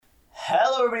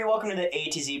Hello, everybody. Welcome to the A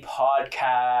to Z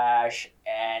podcast.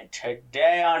 And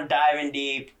today on Diving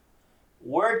Deep,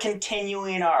 we're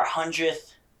continuing our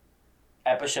 100th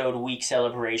episode week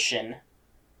celebration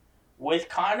with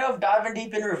kind of diving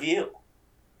deep in review.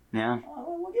 Yeah.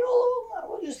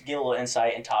 We'll just give a little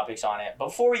insight and topics on it.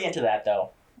 Before we get into that, though,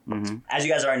 as you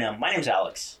guys already know, my name's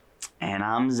Alex. And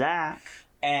I'm Zach.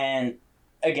 And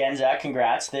again, Zach,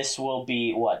 congrats. This will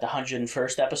be, the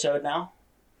 101st episode now?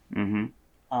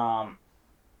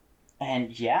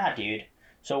 And yeah, dude.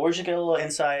 So we're just getting a little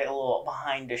insight, a little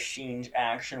behind the scenes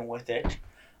action with it.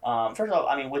 First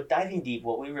off, with Diving Deep,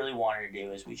 what we really wanted to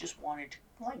do is we just wanted to,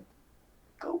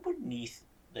 go beneath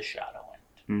the shadow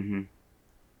end.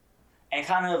 And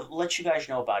kind of let you guys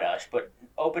know about us, but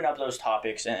open up those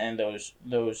topics and those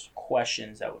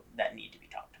questions that need to be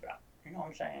talked about. You know what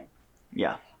I'm saying?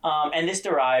 Yeah. And this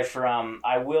derived from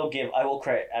I will give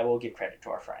credit to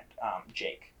our friend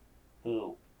Jake,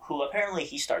 who apparently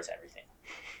he starts everything.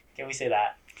 Can we say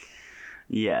that?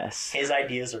 Yes. His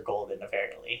ideas are golden.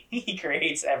 Apparently, he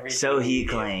creates everything. So he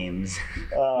claims.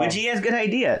 Which he has good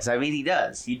ideas. He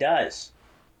does. He does.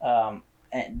 And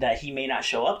that he may not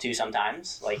show up to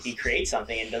sometimes. Like he creates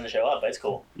something and doesn't show up, but it's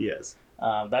cool. Yes.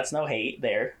 That's no hate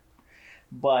there,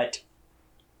 but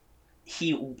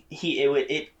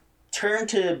it turned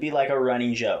to be like a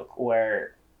running joke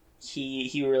where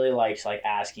he really likes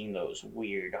asking those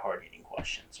weird, hard-hitting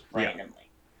questions randomly.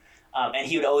 And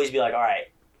he would always be like, all right,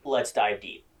 let's dive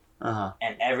deep.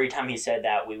 And every time he said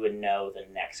that, we would know the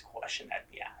next question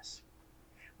that'd be asked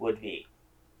would be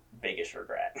biggest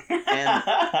regret.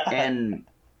 and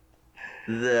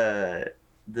the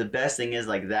best thing is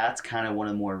that's kind of one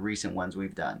of the more recent ones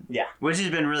we've done. Yeah. Which has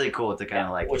been really cool to kind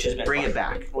of bring it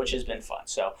back. Which has been fun.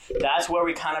 So that's where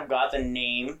we kind of got the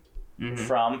name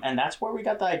from, and that's where we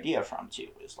got the idea from too.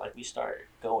 Is we started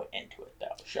going into it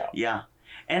though. So yeah,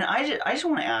 and I just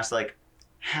want to ask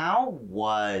how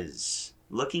was,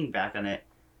 looking back on it,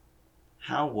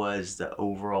 how was the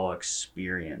overall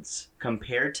experience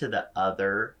compared to the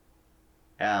other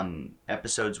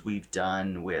episodes we've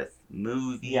done with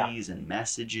movies and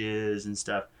messages and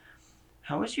stuff?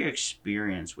 How was your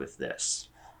experience with this?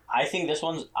 I think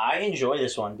I enjoy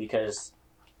this one because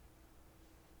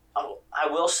I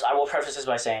will preface this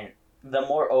by saying the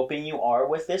more open you are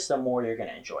with this, the more you're going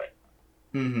to enjoy it.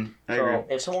 I agree.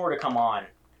 If someone were to come on,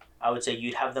 I would say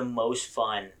you'd have the most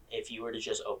fun if you were to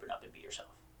just open up and be yourself.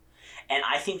 And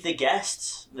I think the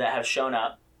guests that have shown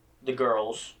up, the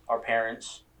girls, our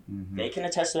parents, they can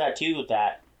attest to that too,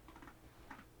 that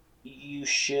you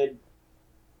should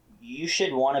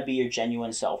want to be your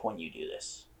genuine self when you do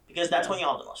this. Because that's when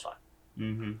you'll have the most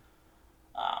fun.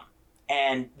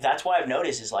 And that's why I've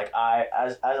noticed is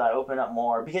as I open up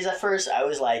more, because at first I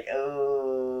was once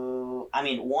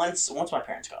my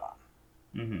parents got on,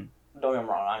 don't get me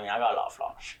wrong, I got a lot of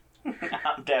flaws.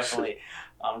 I'm definitely,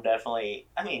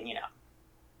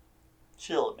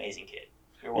 still an amazing kid.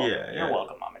 You're welcome. You're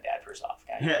welcome, Mom and Dad, first off.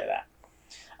 Can I say that?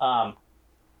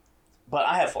 But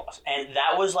I have flaws. And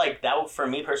that was for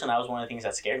me personally, that was one of the things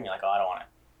that scared me. I don't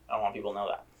want people to know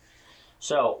that.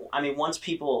 So, once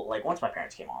my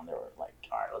parents came on, they were like,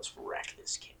 all right, let's wreck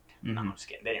this kid. No, I'm just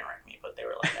kidding. They didn't wreck me, but they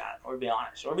were like that. Or be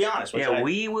honest.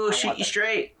 We will shoot you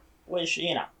straight. Which,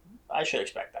 I should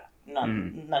expect that.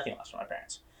 Nothing less from my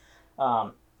parents.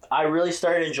 I really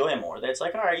started enjoying more. That's all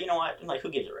right, you know what?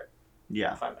 Who gives a rip?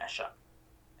 Yeah. If I mess up.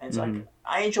 And it's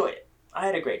I enjoyed it. I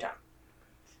had a great time.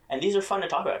 And these are fun to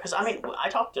talk about. Because, I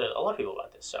talked to a lot of people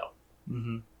about this, so.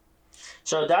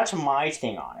 So that's my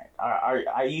thing on it.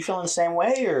 Are you feeling the same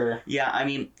way, or? Yeah,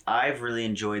 I've really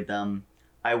enjoyed them.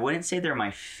 I wouldn't say they're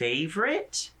my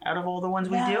favorite out of all the ones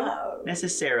we do,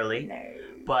 necessarily. No.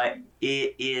 But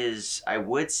it is, I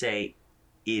would say,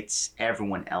 it's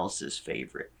everyone else's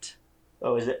favorite.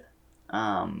 Oh, is it?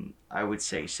 I would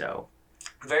say so.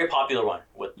 Very popular one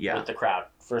with the crowd,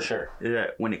 for sure.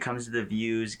 When it comes to the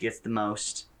views, gets the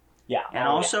most. Yeah.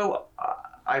 And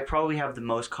I probably have the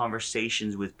most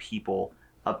conversations with people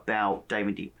about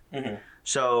Diving Deep.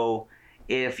 So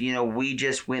if, we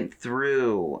just went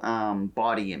through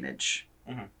body image,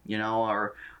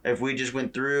 or if we just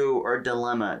went through our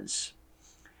dilemmas.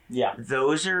 Yeah.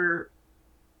 Those are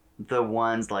the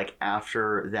ones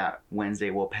after that Wednesday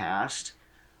will pass,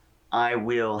 I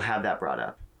will have that brought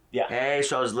up. Yeah. Hey,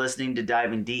 so I was listening to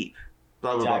Diving Deep.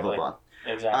 Blah, blah, blah, blah, blah.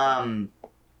 Exactly.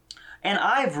 And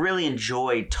I've really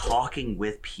enjoyed talking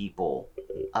with people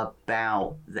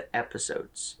about the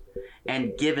episodes.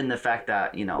 And given the fact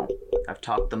that, I've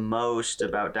talked the most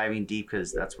about Diving Deep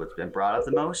because that's what's been brought up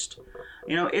the most,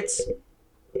 it's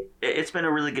been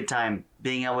a really good time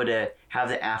being able to have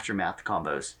the aftermath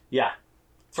combos. Yeah.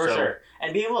 For sure.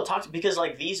 And being able to talk to, because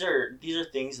like these are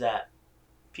things that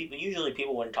people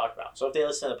wouldn't talk about. So if they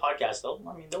listen to the podcast, they'll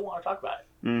want to talk about it.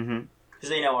 Mm-hmm. Because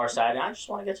they know our side, and I just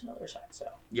want to get to know their side. So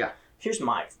yeah. Here's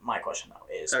my question though: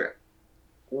 is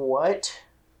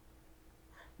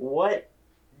what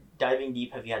diving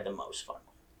deep have you had the most fun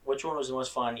with? Which one was the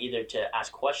most fun, either to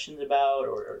ask questions about,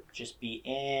 or just be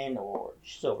in, or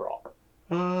just overall?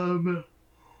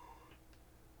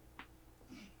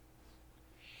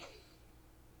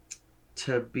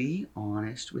 To be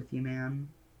honest with you, man,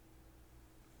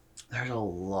 there's a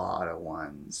lot of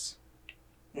ones.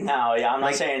 No, yeah, I'm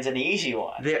not saying it's an easy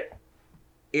one.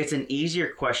 It's an easier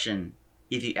question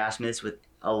if you ask me this with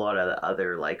a lot of the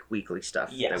other like weekly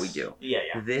stuff that we do.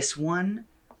 Yeah. This one,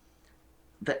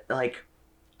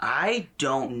 I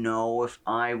don't know if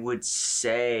I would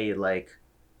say like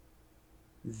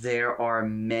there are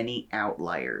many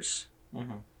outliers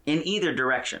in either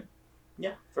direction.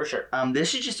 Yeah, for sure.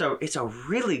 This is just it's a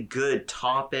really good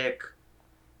topic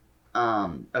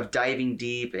of diving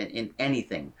deep in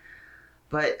anything.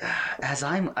 But as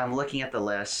I'm looking at the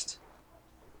list,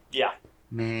 yeah,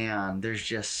 man,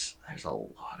 there's a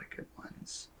lot of good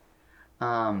ones.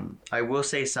 I will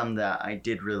say some that I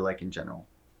did really like in general.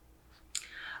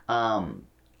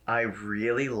 I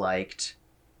really liked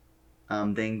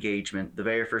the engagement. The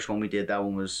very first one we did, that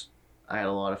one I had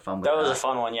a lot of fun with that. That was a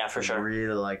fun one, yeah, for sure. I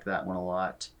really liked that one a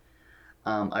lot.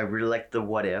 I really liked the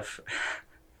what if.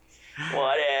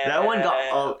 What if? That one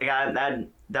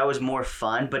that was more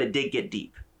fun, but it did get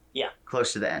deep. Yeah.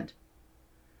 Close to the end.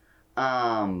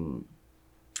 I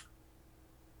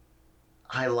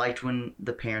liked when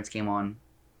the parents came on.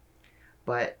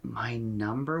 But my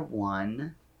number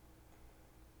one,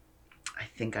 I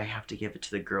think I have to give it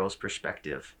to the girls'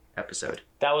 perspective episode.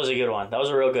 That was a good one. That was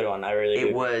a real good one. I really.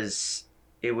 It was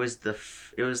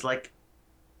like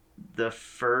the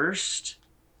first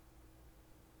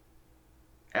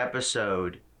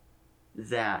episode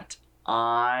that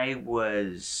I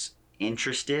was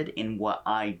interested in what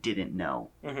I didn't know.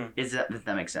 If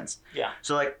that makes sense? Yeah.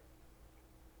 So like,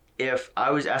 if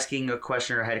I was asking a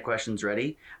question or had questions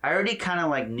ready, I already kind of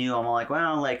like knew. I'm like,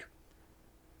 well, like,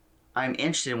 I'm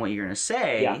interested in what you're gonna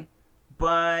say,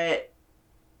 but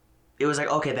it was like,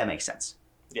 okay, that makes sense.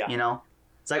 Yeah. You know,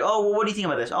 it's like, oh, well, what do you think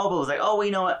about this? Oh, but it was like, oh, well,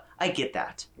 you know what? I get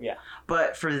that. Yeah.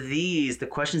 But for the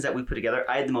questions that we put together,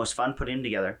 I had the most fun putting them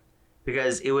together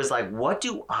because it was like, what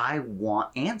do I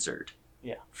want answered?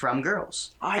 Yeah. From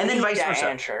girls. And then vice versa.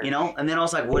 Answer. You know? And then I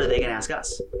was like, what are they going to ask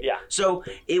us? Yeah. So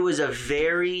it was a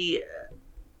very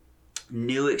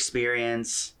new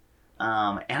experience.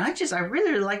 And I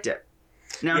really, really liked it.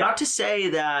 Now, not to say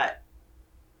that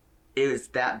it was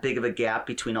that big of a gap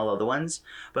between all the other ones,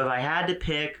 but if I had to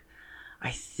pick,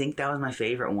 I think that was my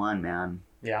favorite one, man.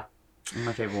 Yeah.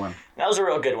 My favorite one. That was a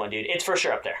real good one, dude. It's for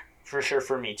sure up there. For sure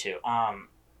for me, too. Oh,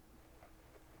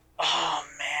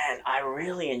 man. I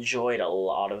really enjoyed a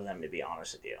lot of them, to be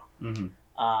honest with you. Mm-hmm.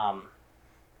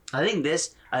 I think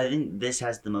this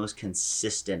has the most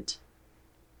consistent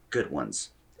good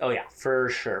ones. Oh, yeah. For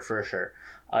sure. For sure.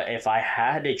 If I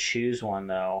had to choose one,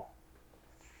 though...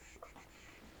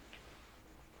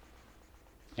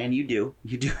 And you do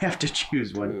have to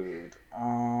choose one. Dude,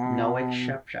 no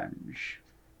exceptions.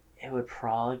 It would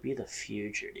probably be The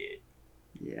Future, dude.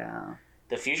 Yeah.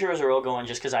 The Future was a real good one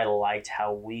just because I liked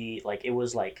how we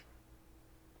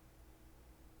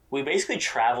basically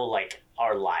traveled like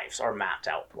our lives, our mapped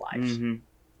out lives. Mm-hmm.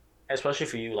 Especially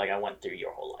for you, like I went through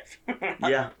your whole life.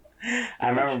 Yeah. I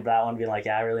remember that one being like,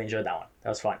 yeah, I really enjoyed that one. That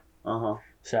was fun. Uh-huh.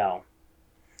 So,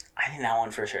 I think that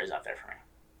one for sure is up there for me.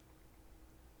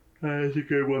 That's a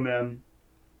good one, man.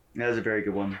 That was a very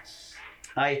good one.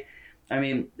 I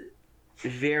mean,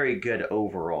 very good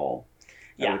overall.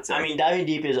 Yeah, I mean, diving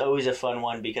deep is always a fun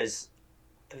one because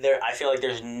I feel like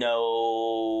there's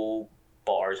no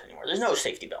bars anymore. There's no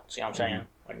safety belts. You know what I'm saying?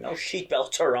 Mm-hmm. Like no seat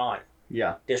belts are on.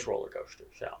 Yeah. This roller coaster.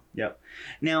 So. Yep.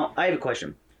 Now I have a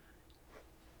question.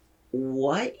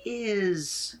 What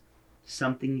is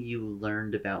something you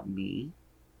learned about me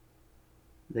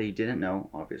that you didn't know,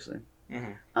 obviously?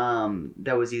 Mm-hmm.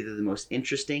 That was either the most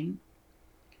interesting.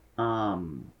 Yeah,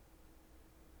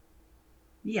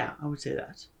 I would say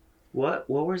that. What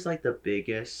was like the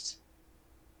biggest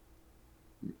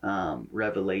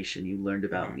revelation you learned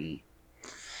about me?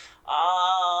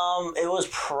 It was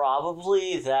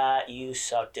probably that you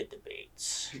sucked at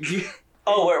debates.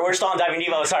 Oh, we're still on diving deep.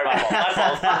 Oh, sorry, my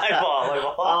fault.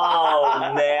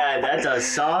 Oh man, that's a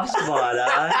soft spot,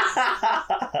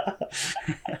 huh?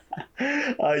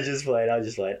 I was just playing.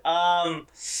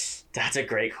 That's a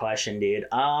great question, dude.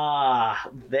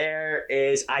 There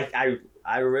is I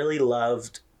really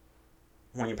loved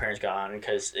when your parents got on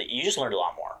because you just learned a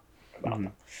lot more about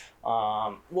them.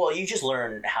 Well, you just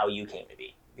learn how you came to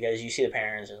be because you see the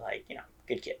parents as like, you know,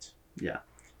 good kids. Yeah.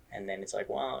 And then it's like,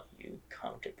 well, you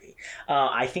come to be.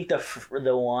 I think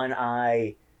the one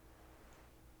I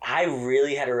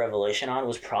really had a revelation on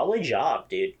was probably job,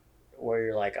 dude. Where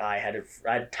you're like, I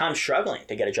had time struggling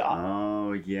to get a job.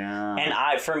 Oh yeah. And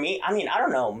I don't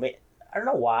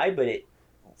know why, but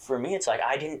for me it's like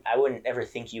I wouldn't ever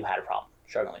think you had a problem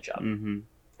struggling with a job. Mm-hmm.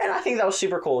 And I think that was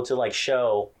super cool to like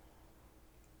show.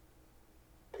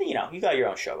 You know, you got your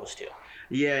own struggles too.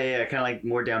 Yeah, kind of like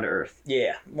more down to earth.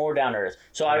 Yeah, more down to earth.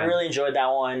 So I really enjoyed that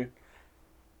one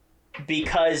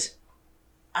because,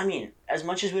 I mean, as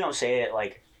much as we don't say it,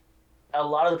 like a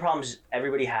lot of the problems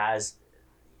everybody's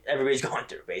going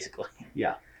through, basically.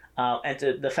 Yeah. And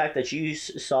the fact that you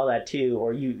saw that too,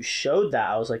 or you showed that,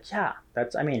 I was like, yeah,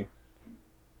 that's a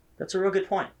real good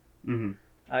point. Mm-hmm.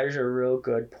 That is a real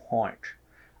good point.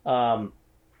 And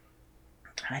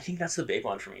I think that's the big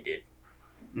one for me, dude.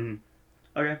 Mm-hmm.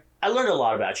 Okay. I learned a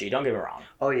lot about you, don't get me wrong.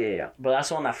 Oh, yeah. But that's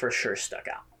the one that for sure stuck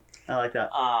out. I like that.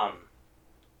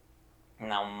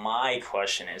 Now my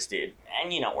question is, dude,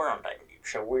 and you know, we're on Diving Deep,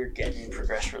 so we're getting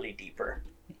progressively deeper.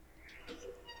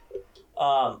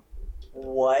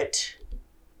 What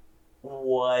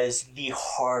was the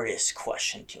hardest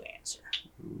question to answer?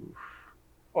 Oof.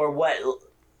 Or what...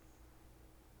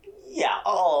 Yeah,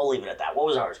 I'll leave it at that. What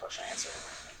was the hardest question to answer?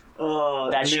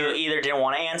 That you either didn't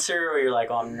want to answer, or you're like,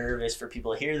 oh, I'm nervous for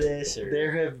people to hear this. Or...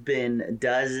 There have been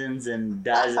dozens and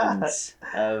dozens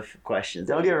of questions.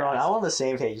 Don't get me wrong, I'm on the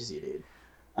same page as you, dude.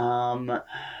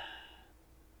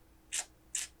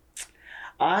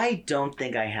 I don't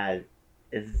think I had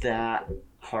that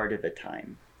hard of a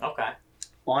time. Okay.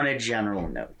 On a general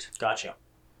note. Gotcha.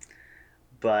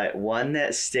 But one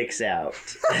that sticks out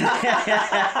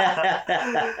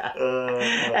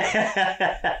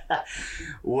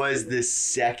was the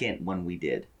second one we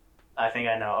did. I think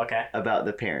I know. Okay. About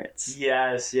the parents.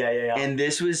 Yes. Yeah. And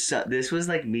this was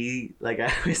like me. Like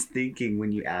I was thinking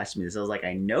when you asked me this, I was like,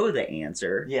 I know the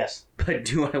answer. Yes. But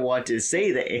do I want to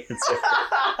say the answer?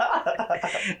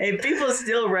 And people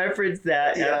still reference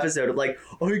that episode of like,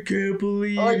 I can't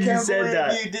believe you said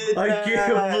that. You did I that.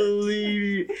 can't believe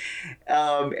you.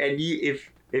 And you,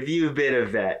 if you've been a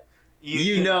vet,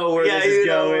 you know where this is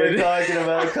going. What we're talking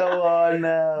about. Come on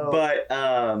now. But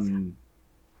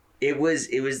it was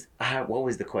what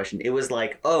was the question? It was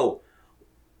like, the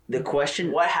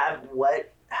question. What have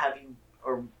you,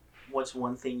 or what's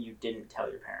one thing you didn't tell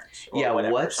your parents? Or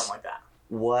whatever, something like that.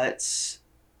 What's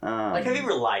like, have you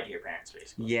ever lied to your parents,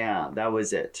 basically? Yeah, that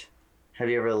was it. Have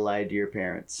you ever lied to your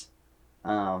parents?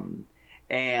 And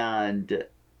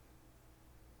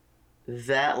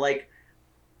that, like,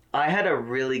 I had a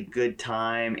really good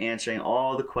time answering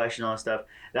all the questions, all the stuff.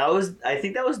 I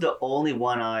think that was the only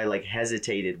one I, like,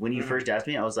 hesitated. When you first asked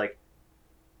me, I was like,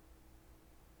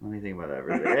 let me think about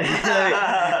everything.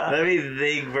 let me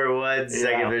think for 1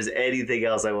 second if there's anything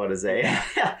else I want to say.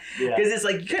 Because it's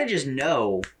like, you kind of just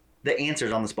know the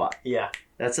answers on the spot. Yeah.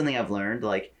 That's something I've learned.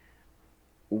 Like,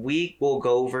 we will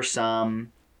go over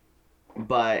some,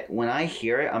 but when I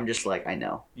hear it, I'm just like, I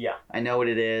know. Yeah. I know what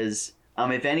it is.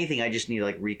 If anything, I just need to,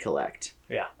 like, recollect.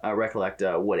 Yeah. Recollect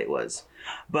what it was.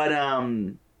 But,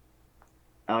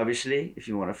 obviously, if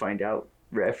you want to find out,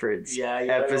 reference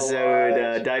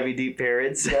episode Diving Deep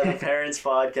Parents. The Parents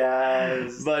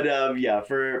Podcast. But,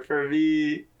 for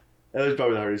me, that was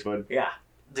probably the hardest one. Yeah.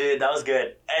 Dude, that was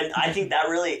good. And I think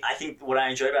what I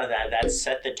enjoyed about that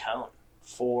set the tone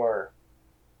for,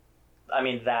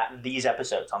 these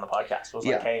episodes on the podcast was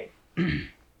like, hey,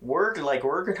 we're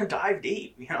going to dive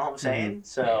deep, you know what I'm saying? Mm-hmm.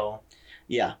 So.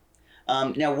 Yeah.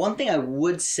 Now, one thing I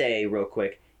would say real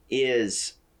quick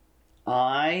is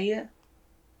I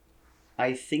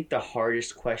think the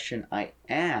hardest question I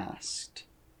asked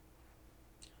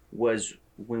was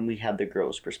when we had the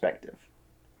girls' perspective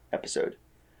episode.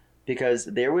 Because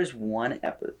there was one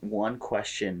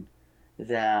question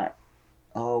that,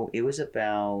 it was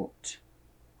about,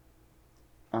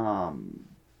 I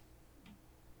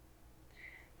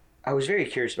was very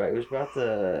curious about it. It was about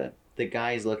the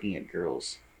guys looking at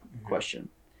girls question.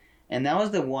 And that was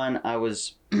the one I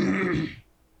was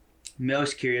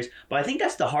most curious. But I think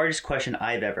that's the hardest question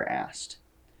I've ever asked.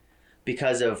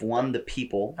 Because of, one, the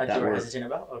people that you were hesitant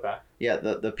about? Okay. Yeah,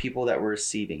 the people that were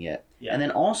receiving it. Yeah. And then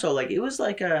also, like, it was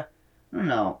like I don't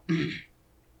know.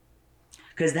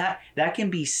 Because that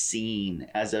can be seen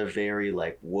as a very,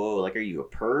 like, whoa, like, are you a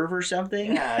perv or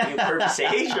something? Yeah, are you a perv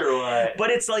sage or what?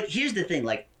 But it's like, here's the thing,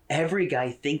 like, every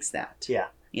guy thinks that. Yeah.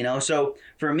 You know, so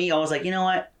for me, I was like, you know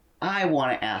what? I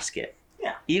want to ask it.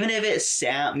 Yeah. Even if it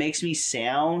makes me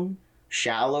sound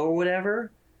shallow or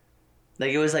whatever.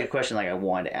 Like, it was like a question like I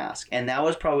wanted to ask. And that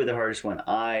was probably the hardest one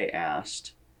I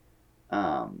asked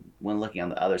when looking on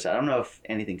the other side. I don't know if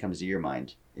anything comes to your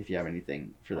mind, if you have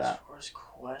anything for that. As far as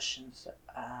questions to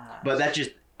ask. But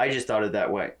I just thought of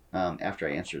that way after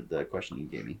I answered the question you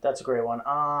gave me. That's a great one.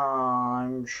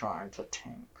 I'm trying to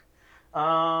think.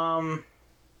 I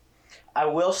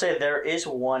will say there is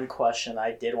one question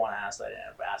I did want to ask that I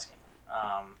ended up asking.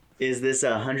 Is this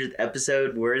 100th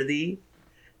episode worthy?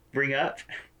 Bring up?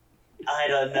 I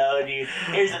don't know, dude.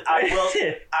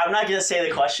 I'm not gonna say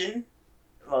the question,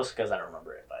 mostly because I don't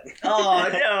remember it. But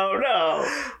oh no!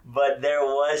 But there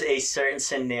was a certain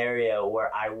scenario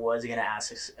where I was gonna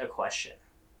ask a question.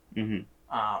 Mm-hmm.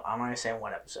 I'm not gonna say in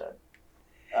one episode.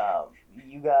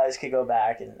 You guys could go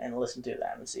back and listen to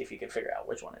them and see if you can figure out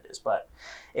which one it is. But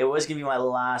it was gonna be my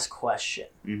last question.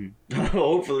 Mm-hmm.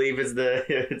 Hopefully, if it's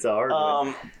a hard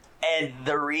one. And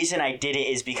the reason I did it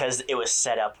is because it was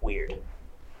set up weird.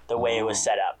 The way it was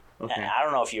set up. Okay. And I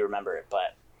don't know if you remember it,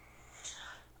 but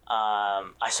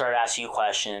I started asking you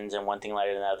questions and one thing led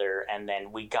to another, and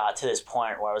then we got to this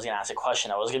point where I was going to ask a question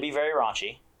that was going to be very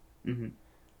raunchy. Mm-hmm.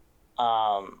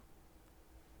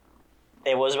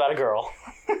 It was about a girl.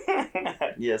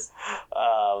 Yes.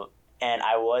 And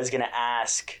I was going to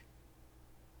ask,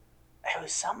 it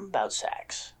was something about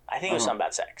sex. I think it was something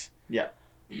about sex. Yeah.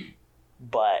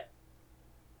 But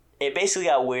it basically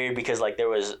got weird because like there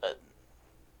was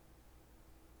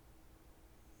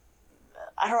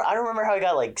I don't remember how it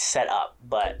got like set up,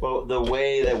 but the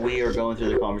way that we are going through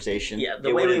the conversation, it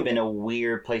would have been a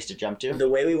weird place to jump to. The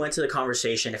way we went to the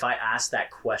conversation, if I asked that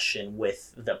question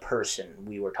with the person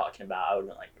we were talking about, I would have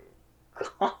been like,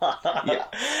 yeah.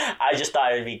 I just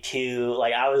thought it'd be too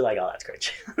like I was like, oh, that's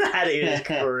cringe. That is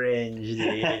cringe,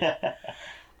 dude.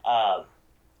 Now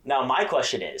my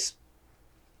question is,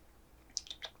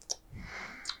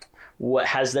 what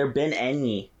has there been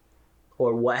any,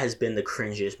 or what has been the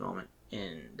cringiest moment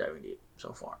in Diving Deep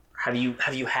so far? Have you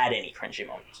had any cringy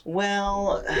moments?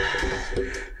 Well,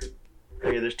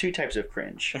 okay, there's two types of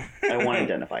cringe I want to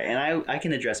identify, and I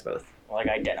can address both. Like,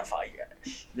 identify you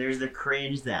guys. There's the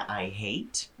cringe that I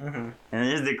hate, mm-hmm. and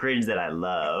there's the cringe that I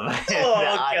love. Oh,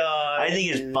 God. I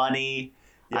think it's funny.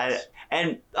 Yes.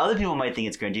 And other people might think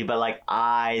it's cringy, but like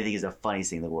I think it's the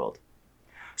funniest thing in the world.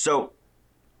 So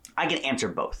I can answer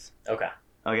both. Okay.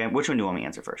 Okay, which one do you want me to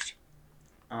answer first?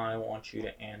 I want you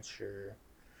to answer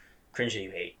cringe that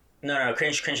you hate. No,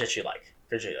 cringe that you like.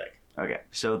 Cringe that you like. Okay,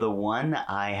 so the one that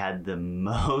I had the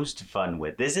most fun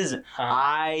with. This is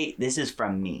This is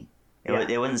from me.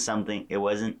 It wasn't something. It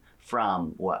wasn't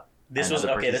from what. This was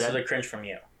okay. This was a cringe from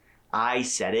you. I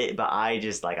said it, but I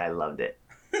just like I loved it,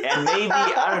 and maybe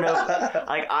I don't know.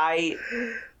 Like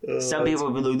some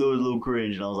people would be like, "That was a little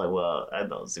cringe," and I was like, "Well, I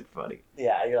thought it was super funny."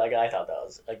 Yeah, you're like, I thought that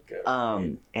was a good.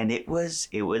 And it was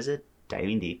a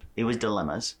Diving Deep. It was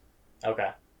Dilemmas.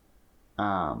 Okay.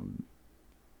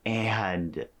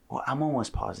 And well, I'm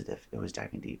almost positive it was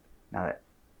Diving Deep. Now that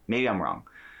maybe I'm wrong,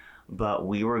 but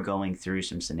we were going through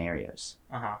some scenarios.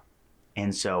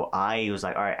 And so I was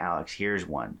like, "All right, Alex, here's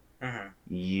one. Mm-hmm.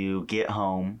 You get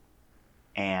home,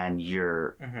 and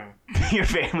your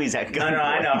family's at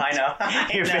gunpoint." No, I know.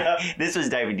 This was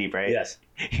Diving Deep, right? Yes.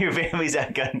 Your family's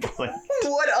at gunpoint.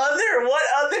 What other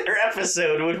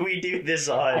episode would we do this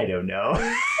on? I don't know.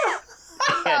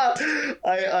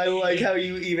 I like how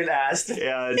you even asked.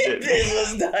 Yeah, this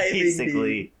was Diving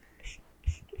basically.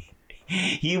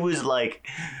 He was like,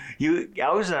 I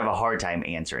always have a hard time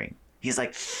answering. He's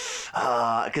like,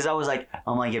 because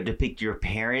I'm like, you have to pick your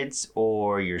parents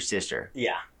or your sister.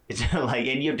 Yeah. It's like,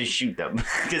 and you have to shoot them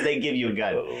because they give you a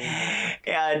gun.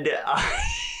 And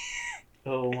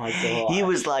oh my God.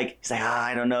 He's like,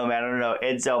 I don't know, man, I don't know.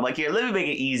 And so I'm like, here, let me make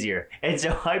it easier. And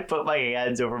so I put my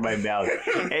hands over my mouth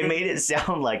and made it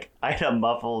sound like I had a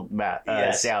muffled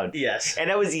sound. Yes.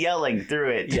 And I was yelling through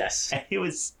it. Yes. And it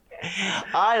was,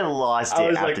 I lost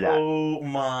it after that. Oh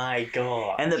my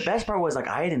God. And the best part was like,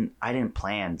 I didn't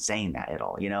plan saying that at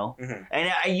all, you know? Mm-hmm.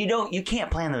 And you can't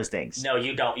plan those things. No,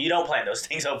 you don't. You don't plan those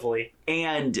things, hopefully.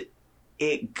 And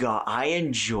I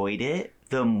enjoyed it.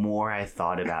 The more I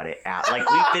thought about it, like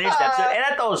we finished the episode, and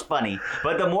I thought it was funny.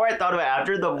 But the more I thought about it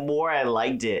after, the more I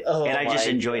liked it, and I just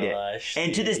enjoyed it.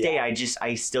 And to this day, I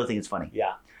still think it's funny.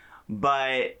 Yeah.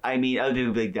 But I mean, other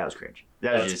people be like, that was cringe.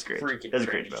 That was just cringe. That was a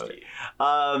cringe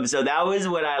moment. So that was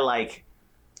what I like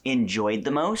enjoyed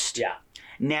the most. Yeah.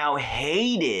 Now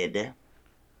hated,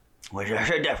 which is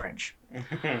a difference.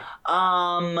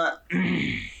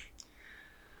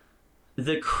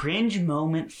 The cringe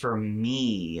moment for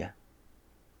me.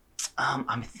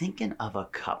 I'm thinking of a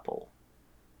couple.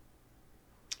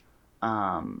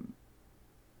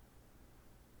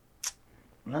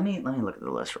 Let me look at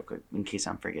the list real quick in case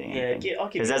I'm forgetting anything. Yeah, I'll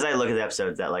give you. Because as I look at the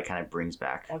episodes, that like kind of brings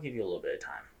back. I'll give you a little bit of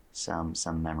time.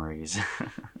 Some memories.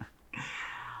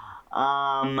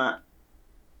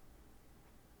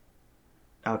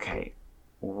 Okay,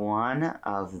 one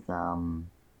of them.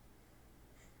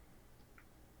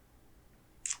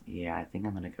 Yeah, I think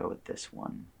I'm gonna go with this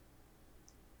one.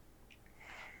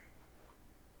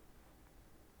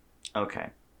 Okay,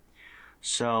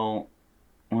 so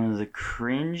one of the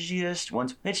cringiest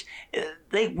ones, which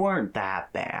they weren't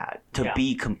that bad, to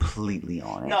be completely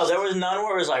honest. No, there was none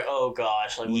where it was like, oh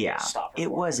gosh, like we yeah, can stop.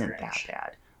 It wasn't that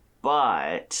bad,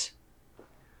 but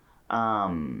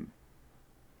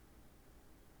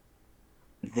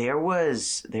there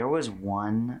was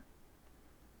one.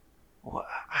 Well,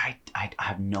 I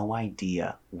have no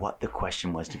idea what the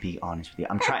question was, to be honest with you.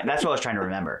 I'm trying. That's what I was trying to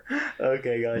remember.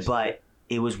 Okay, guys. But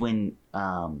it was when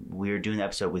we were doing the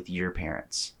episode with your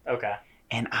parents. Okay.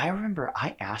 And I remember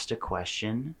I asked a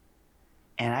question,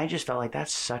 and I just felt like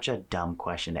that's such a dumb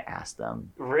question to ask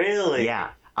them. Really?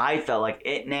 Yeah. I felt like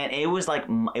it, man. It was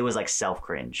like self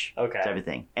cringe. Okay.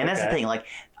 Everything, and that's the thing. Like,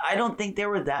 I don't think there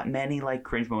were that many like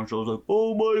cringe moments. I was like,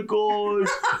 oh my gosh,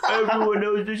 everyone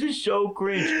knows this is so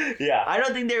cringe. Yeah. I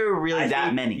don't think there were really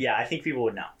that many. Yeah, I think people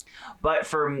would know.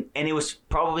 But and it was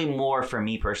probably more for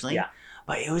me personally. Yeah.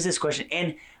 But it was this question,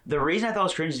 and the reason I thought it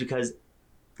was cringe is because,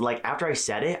 like, after I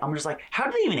said it, I'm just like, how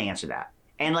did they even answer that?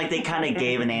 And, like, they kind of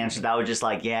gave an answer that was just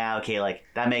like, yeah, okay, like,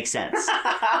 that makes sense.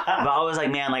 But I was like,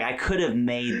 man, like, I could have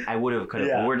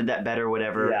worded that better,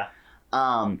 whatever. Yeah.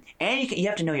 And you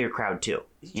have to know your crowd, too.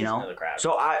 You know the crowd.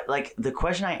 So, the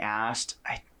question I asked,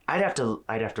 I'd have to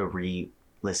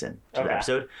re-listen to the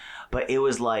episode. But it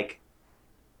was like,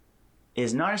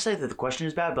 it's not necessarily that the question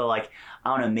is bad, but, like,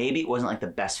 I don't know, maybe it wasn't, like, the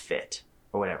best fit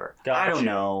or whatever. Gotcha. I don't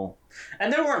know.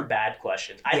 And there weren't bad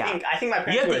questions. I think my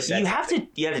parents would have said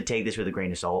you have to take this with a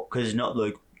grain of salt, because it's not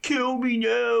like, kill me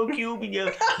now.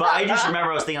 But I just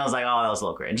remember I was like, oh, that was a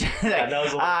little cringe.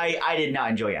 I did not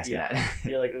enjoy asking that.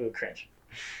 You're like, ooh, cringe.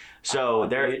 So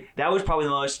that was probably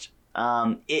the most.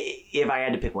 If I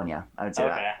had to pick one, yeah, I would say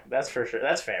that. Okay, that's for sure.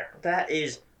 That's fair. That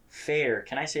is fair.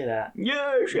 Can I say that?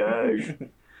 Yes.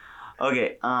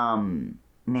 Okay.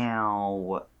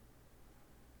 Now,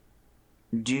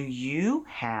 do you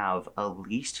have a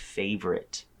least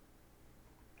favorite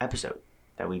episode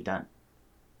that we've done?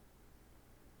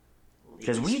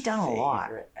 Because we've done a lot.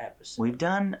 Episode. We've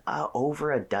done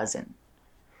over a dozen.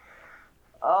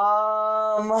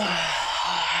 No,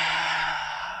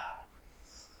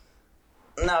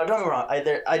 don't get me wrong.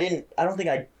 I don't think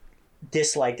I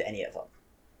disliked any of them.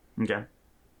 Okay.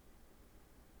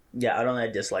 Yeah, I don't think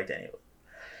I disliked any of them.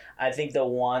 I think the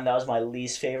one that was my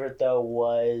least favorite, though,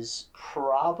 was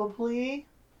probably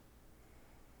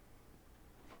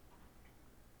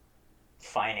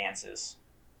finances.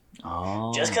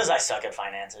 Oh. Just because I suck at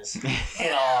finances.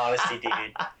 In all honesty,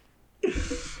 dude.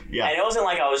 Yeah. And it wasn't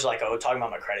like I was like, talking about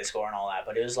my credit score and all that,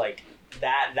 but it was like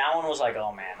that one was like,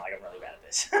 oh man, like I'm really bad at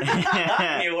this.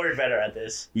 I need to work better at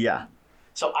this. Yeah.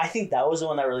 So I think that was the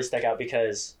one that really stuck out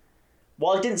because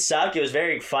while it didn't suck, it was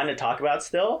very fun to talk about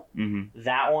still. Mm-hmm.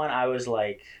 That one I was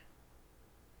like,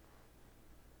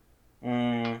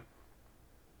 you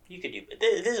could do,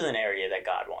 this is an area that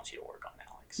God wants you to work on,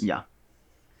 Alex. Yeah.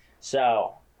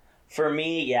 So for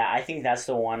me, yeah, I think that's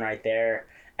the one right there.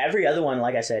 Every other one,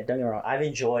 like I said, don't get me wrong, I've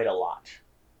enjoyed a lot.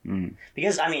 Mm.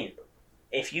 Because, I mean,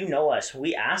 if you know us,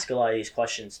 we ask a lot of these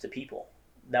questions to people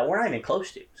that we're not even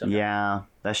close to. Sometimes. Yeah,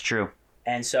 that's true.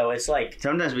 And so it's like...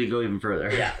 Sometimes we go even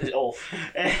further. Yeah. Oh.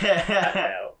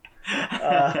 I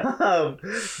know.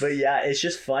 But yeah, it's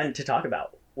just fun to talk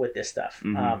about with this stuff.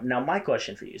 Mm-hmm. Now, my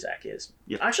question for you, Zach, is...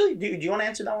 Yep. Actually, do you want to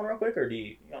answer that one real quick, or do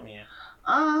you want me to...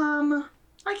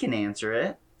 I can answer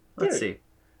it. Let's see.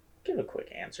 Give a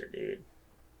quick answer, dude.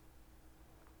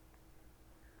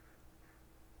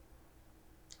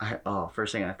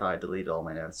 First thing I thought I deleted all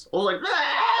my notes. I was like,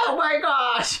 oh my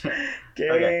gosh!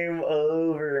 Game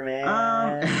over,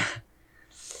 man.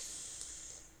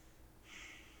 If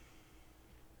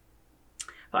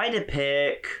I had to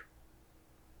pick,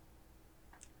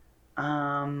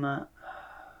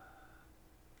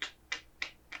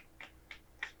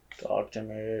 talk to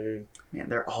me. Man,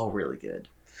 they're all really good.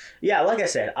 Yeah, like I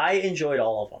said, I enjoyed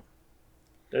all of them.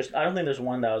 I don't think there's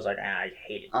one that was like, I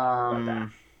hated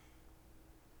that.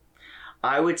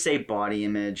 I would say body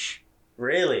image.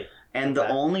 Really? And the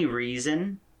only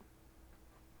reason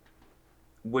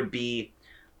would be,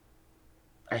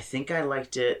 I think I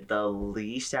liked it the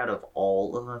least out of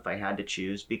all of them if I had to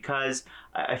choose, because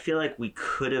I feel like we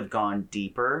could have gone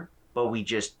deeper, but we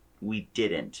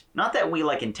didn't. Not that we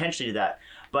like intentionally did that,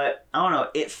 but I don't know.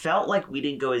 It felt like we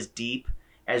didn't go as deep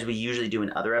as we usually do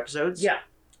in other episodes. Yeah.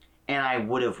 And I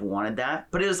would have wanted that.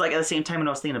 But it was like at the same time when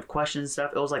I was thinking of questions and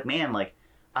stuff, it was like, man, like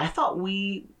I thought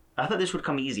this would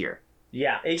come easier.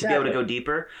 Yeah, exactly. To be able to go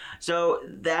deeper. So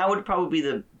that would probably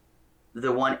be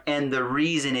the one, and the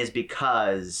reason is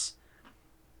because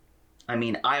I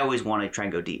mean, I always want to try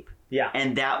and go deep. Yeah.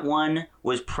 And that one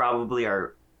was probably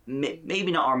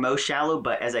maybe not our most shallow,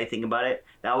 but as I think about it,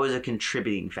 that was a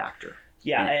contributing factor.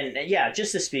 Yeah, and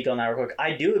just to speak on that real quick,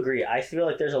 I do agree. I feel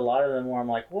like there's a lot of them where I'm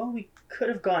like, well, we could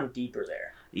have gone deeper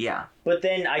there. Yeah. But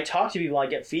then I talk to people, I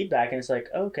get feedback, and it's like,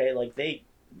 okay, like they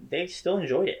still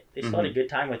enjoyed it. They still had a good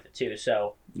time with it too.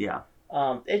 So yeah.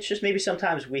 It's just maybe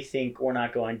sometimes we think we're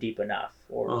not going deep enough,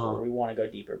 or we want to go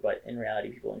deeper, but in reality,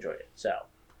 people enjoyed it. So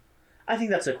I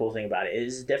think that's the cool thing about it. It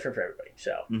is different for everybody.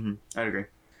 So I'd agree.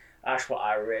 That's what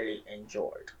I really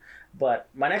enjoyed. But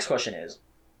my next question is,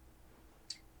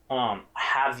 are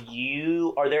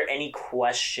there any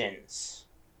questions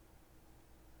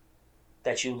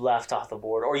that you left off the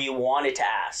board or you wanted to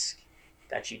ask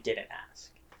that you didn't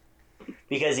ask?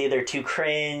 Because either too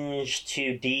cringe,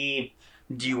 too deep.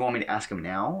 Do you want me to ask them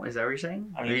now? Is that what you're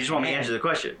saying? I mean, or you just want me to answer the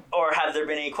question? Or have there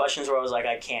been any questions where I was like,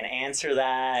 I can't answer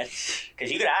that?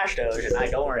 Because you could ask those,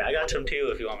 and don't worry, I got some too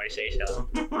if you want me to say so.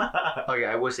 Okay,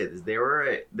 I will say this. There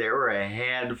were a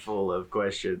handful of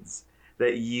questions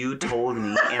that you told me,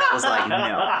 and I was like,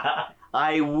 no,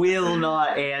 I will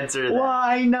not answer that.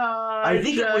 Why not? I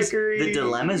think it was the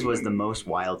dilemmas was the most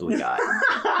wild we got.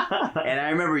 And I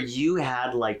remember you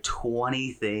had like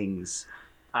 20 things.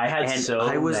 I had and so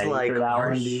I was many like, for that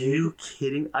are one, you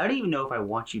kidding? I don't even know if I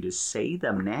want you to say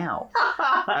them now.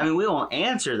 I mean, we won't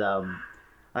answer them.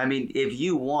 I mean, if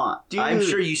you want, dude, I'm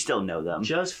sure you still know them.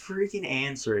 Just freaking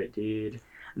answer it, dude.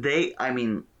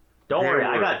 Don't worry,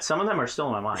 I got some of them are still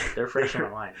in my mind. They're fresh in my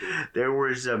mind, dude. There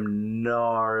were some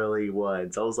gnarly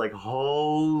ones. I was like,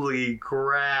 holy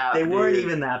crap. They weren't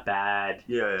even that bad.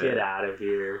 Yeah. Get out of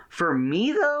here. For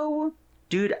me, though,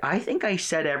 dude, I think I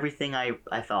said everything I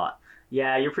thought.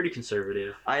 Yeah, you're pretty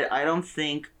conservative. I don't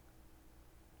think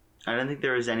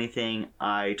there was anything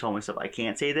I told myself I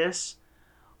can't say this,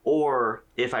 or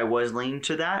if I was leaning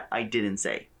to that, I didn't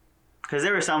say. Because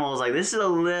there was some I was like, this is a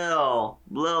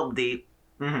little deep.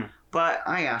 Mm-hmm. But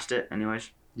I asked it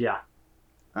anyways. Yeah.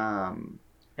 And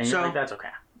you're like, that's okay.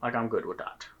 Like, I'm good with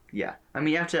that. Yeah. I mean,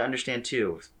 you have to understand,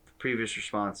 too, previous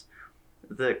response,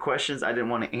 the questions I didn't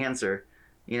want to answer,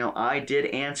 I did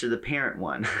answer the parent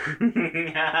one.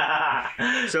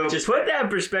 So just put that in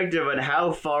perspective on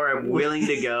how far I'm willing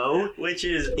to go. Which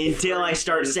is until I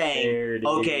start saying,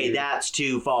 okay, that's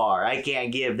too far. I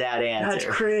can't give that answer. That's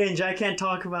cringe. I can't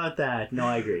talk about that. No,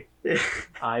 I agree.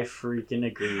 I freaking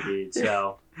agree, dude.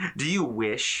 So, do you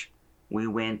wish we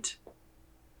went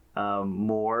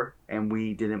more and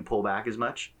we didn't pull back as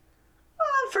much?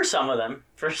 For some of them.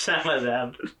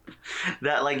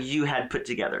 That like you had put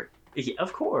together. Yeah,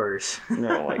 of course. Oh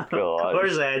my god. Of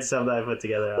course I had some that I put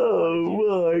together.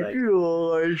 Oh my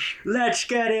gosh. Let's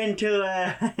get into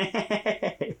it.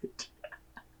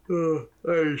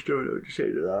 I just don't know what to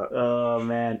say to that. Oh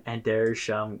man, and there's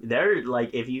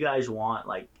like, if you guys want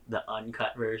like the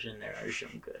uncut version, there are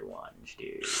some good ones,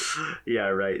 dude. Yeah,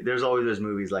 right. There's always those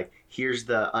movies like, here's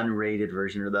the unrated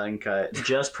version or the uncut.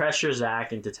 Just pressure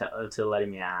Zach into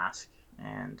letting me ask,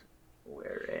 and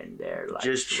we're in there. Like,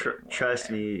 just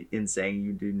trust me in saying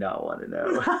you do not want to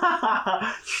know.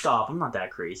 Stop! I'm not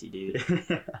that crazy, dude.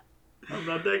 I'm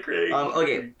not that crazy.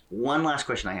 Okay, one last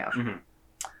question I have. Mm-hmm.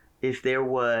 If there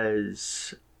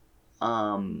was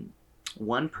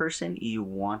one person you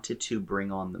wanted to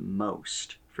bring on the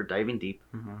most for Diving Deep,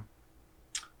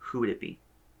 who would it be?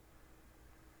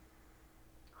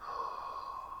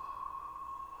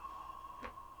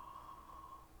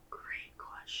 Great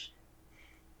question.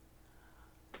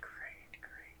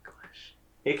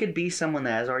 It could be someone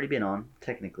that has already been on,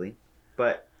 technically,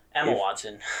 but Emma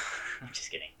Watson. I'm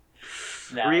just kidding.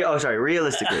 No.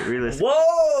 Realistically.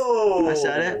 Whoa! I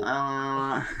said it.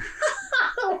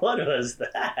 What was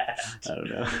that? I don't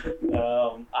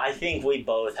know. I think we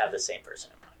both have the same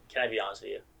person in mind. Can I be honest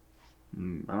with you?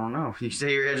 I don't know. If you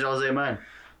say your head, I'll say mine.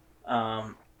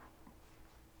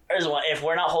 There's one. If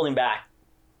we're not holding back,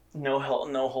 no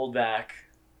hold back.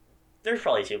 There's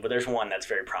probably two, but there's one that's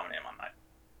very prominent in my mind.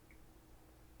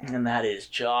 And that is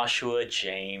Joshua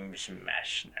James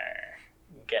Meshner.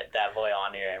 Get that boy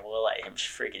on here and we'll let him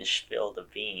freaking spill the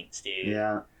beans, dude.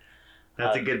 Yeah.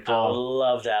 That's a good call. I would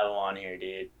love to have him on here,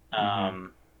 dude.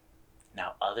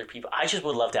 Now, other people, I just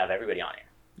would love to have everybody on here.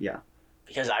 Yeah.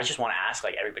 Because I just want to ask,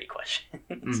 like, everybody questions.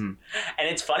 And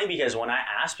it's funny because when I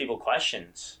ask people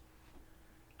questions,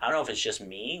 I don't know if it's just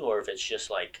me or if it's just,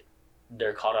 like,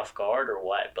 they're caught off guard or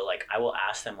what, but like I will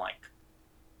ask them like,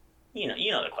 you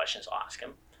know the questions I'll ask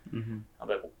them. Mm-hmm. I'm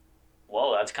like,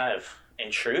 whoa, that's kind of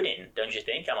intruding, don't you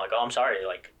think? I'm like, oh, I'm sorry,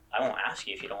 like I won't ask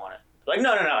you if you don't want it. Like,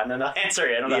 no, answer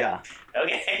it. I'm like, Yeah.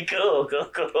 Okay, cool.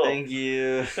 Thank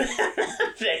you.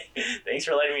 Thanks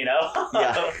for letting me know.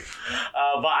 Yeah.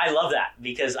 But I love that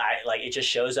because it just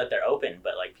shows that they're open,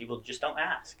 but like people just don't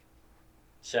ask.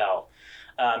 So,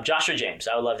 Joshua James,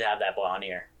 I would love to have that boy on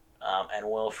here, and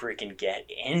we'll freaking get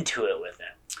into it with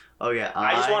him. Oh yeah.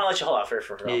 I just want to let you hold out for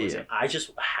yeah.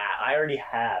 I already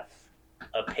have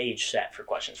a page set for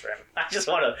questions for him. I just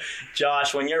want to,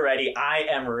 Josh, when you're ready, I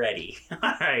am ready.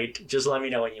 All right, just let me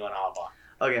know when you want to hop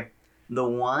on. Okay, the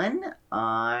one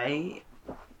I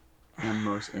am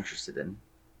most interested in.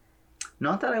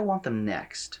 Not that I want them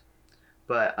next,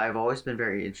 but I've always been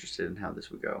very interested in how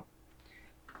this would go.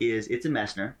 It's a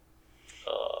Messner.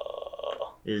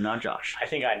 It is not Josh. I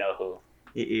think I know who.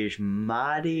 It is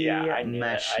Marty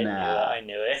Messner. I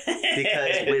knew it.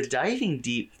 Because with Diving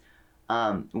Deep,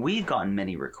 we've gotten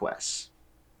many requests.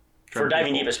 For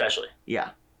Diving Deep especially.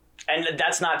 Yeah. And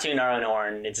that's not tune our own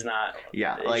horn. It's not.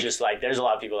 Yeah. It's just like there's a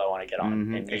lot of people that want to get on.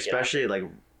 Mm-hmm. And especially like,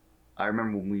 I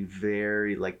remember when we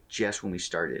just when we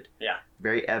started. Yeah.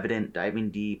 Very evident. Diving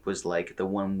Deep was like the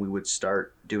one we would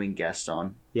start doing guests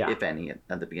on. Yeah. If any,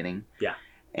 at the beginning. Yeah.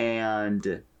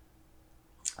 And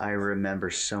I remember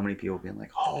so many people being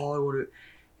like, oh, I want to.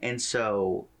 And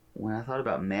so when I thought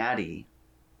about Maddie,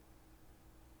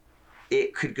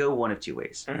 it could go one of two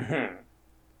ways. Mm-hmm.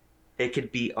 It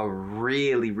could be a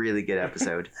really, really good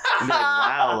episode. And be like,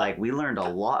 wow, like we learned a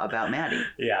lot about Maddie.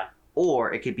 Yeah.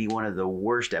 Or it could be one of the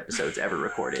worst episodes ever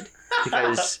recorded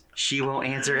because she won't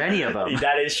answer any of them.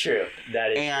 That is true.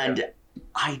 And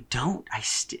true.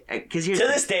 Because to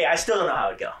this day, I still don't know how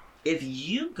it go. If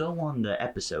you go on the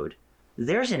episode,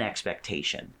 there's an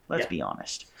expectation. Let's be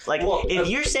honest. Like, if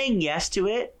you're saying yes to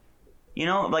it,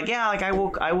 like, yeah, like I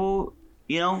will,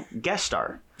 guest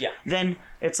star. Yeah. Then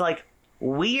it's like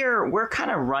we're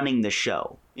kind of running the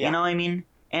show. Yeah. You know what I mean?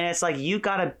 And it's like you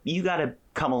gotta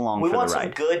come along for the ride. We want some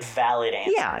good, valid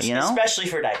answers. Yeah, especially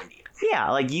for Diving Deep.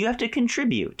 Yeah, like you have to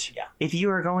contribute. Yeah. If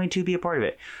you are going to be a part of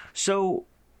it, so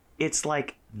it's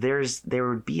like there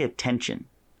would be a tension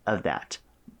of that.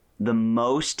 The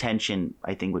most tension,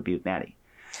 I think, would be with Maddie.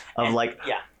 Of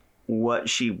what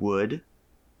she would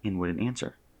and wouldn't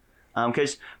answer.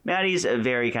 Because Maddie's a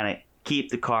very kind of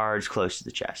keep the cards close to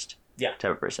the chest type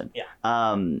of person. Yeah.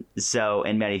 And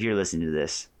Maddie, if you're listening to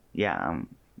this, I'm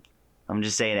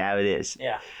just saying how it is.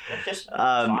 Yeah.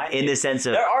 In the sense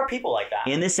of... There are people like that.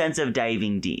 In the sense of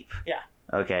diving deep. Yeah.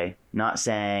 Okay? Not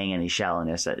saying any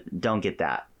shallowness. Don't get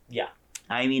that. Yeah.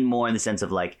 I mean more in the sense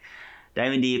of like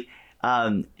diving deep.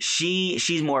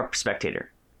 She's more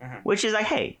spectator, which is like,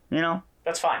 hey,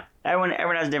 that's fine. Everyone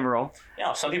has a different role.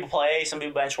 Some people play, some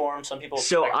people bench warm, some people.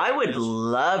 So I would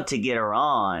love to get her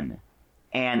on,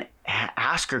 and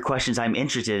ask her questions I'm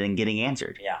interested in getting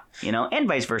answered. Yeah. And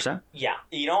vice versa. Yeah.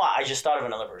 I just thought of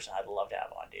another person I'd love to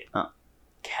have on, dude.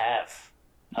 Kev.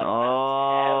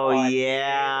 Oh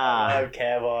yeah. I have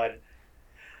Kev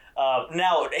on.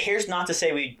 Now, here's not to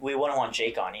say we wouldn't want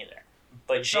Jake on either.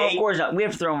 But Jake, no, of course not. We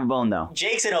have to throw him a bone, though.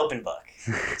 Jake's an open book.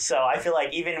 So I feel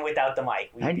like even without the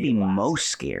mic, I'd be most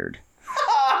scared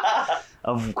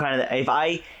of kind of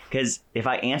because if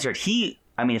I answered,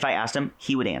 if I asked him,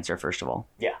 he would answer first of all.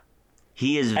 Yeah.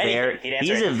 He is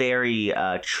he's a very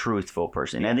truthful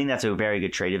person. Yeah. I think that's a very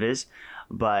good trait of his,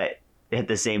 but at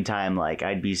the same time, like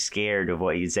I'd be scared of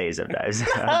what he'd say sometimes. I'd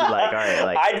be like, all right,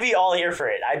 like I'd be all here for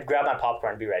it. I'd grab my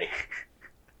popcorn and be ready.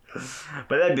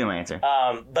 But that'd be my answer.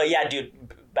 But yeah, dude,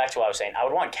 back to what I was saying. I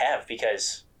would want Kev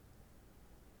because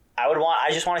I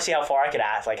just want to see how far I could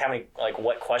ask, like how many, like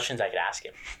what questions I could ask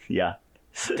him. Yeah.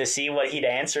 To see what he'd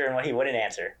answer and what he wouldn't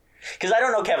answer. Because I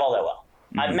don't know Kev all that well.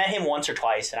 Mm-hmm. I've met him once or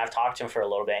twice and I've talked to him for a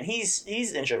little bit and he's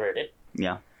introverted.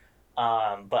 Yeah.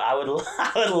 But I would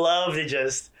love to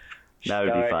just that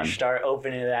would be fun. Start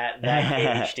opening that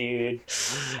cage, dude.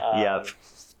 Yep.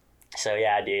 So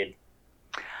yeah, dude.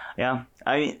 Yeah,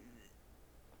 I mean,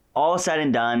 all said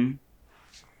and done,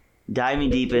 Diving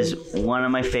Deep is one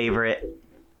of my favorite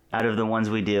out of the ones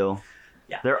we do.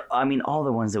 Yeah. All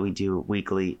the ones that we do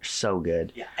weekly are so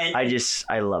good. Yeah.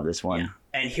 I love this one. Yeah.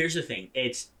 And here's the thing.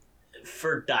 It's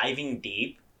for Diving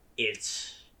Deep,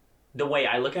 it's the way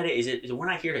I look at it is we're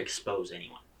not here to expose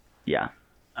anyone. Yeah.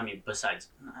 I mean, besides,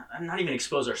 not even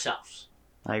expose ourselves.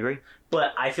 I agree.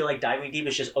 But I feel like Diving Deep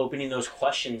is just opening those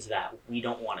questions that we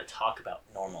don't want to talk about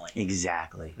normally.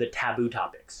 Exactly. The taboo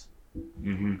topics.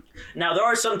 Mm-hmm. Now, there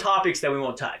are some topics that we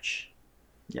won't touch.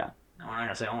 Yeah. No, I'm not going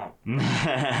to say all.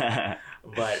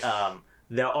 But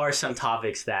there are some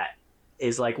topics that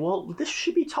is like, well, this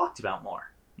should be talked about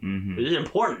more. Mm-hmm. It is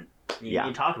important. You need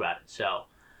to talk about it. So,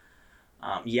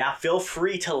 feel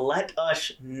free to let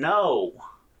us know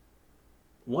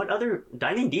what other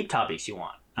diving deep topics you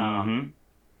want.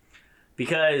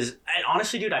 Because, and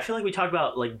honestly, dude, I feel like we talk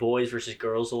about like boys versus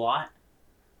girls a lot.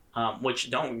 Which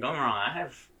don't get me wrong, I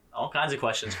have all kinds of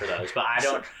questions for those, but I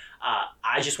don't.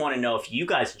 I just want to know if you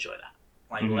guys enjoy that.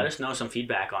 Like, let us know some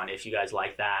feedback on if you guys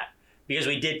like that, because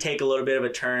we did take a little bit of a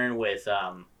turn with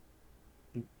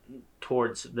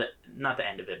towards not the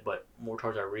end of it, but more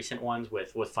towards our recent ones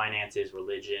with finances,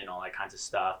 religion, all that kinds of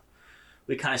stuff.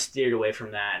 We kind of steered away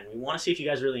from that, and we want to see if you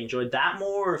guys really enjoyed that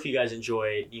more, or if you guys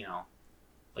enjoyed,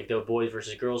 like the boys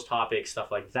versus girls topics,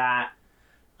 stuff like that.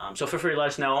 So feel free to let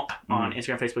us know on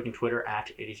Instagram, Facebook, and Twitter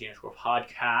at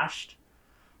ADT_podcast.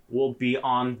 We'll be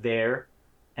on there,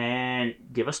 and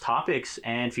give us topics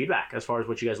and feedback as far as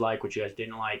what you guys like, what you guys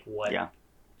didn't like,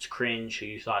 what's cringe, who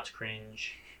you thought's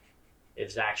cringe.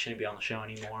 If Zach shouldn't be on the show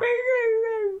anymore,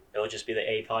 it'll just be the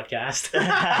A podcast.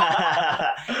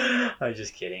 I'm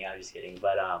just kidding.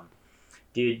 But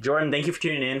dude, Jordan, thank you for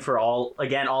tuning in for all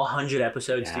 100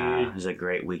 episodes, dude. It was a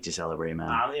great week to celebrate, man.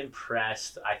 I'm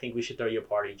impressed. I think we should throw you a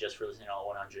party just for listening to all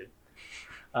 100.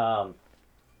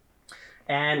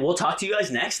 And we'll talk to you guys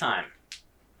next time.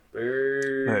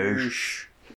 Boosh.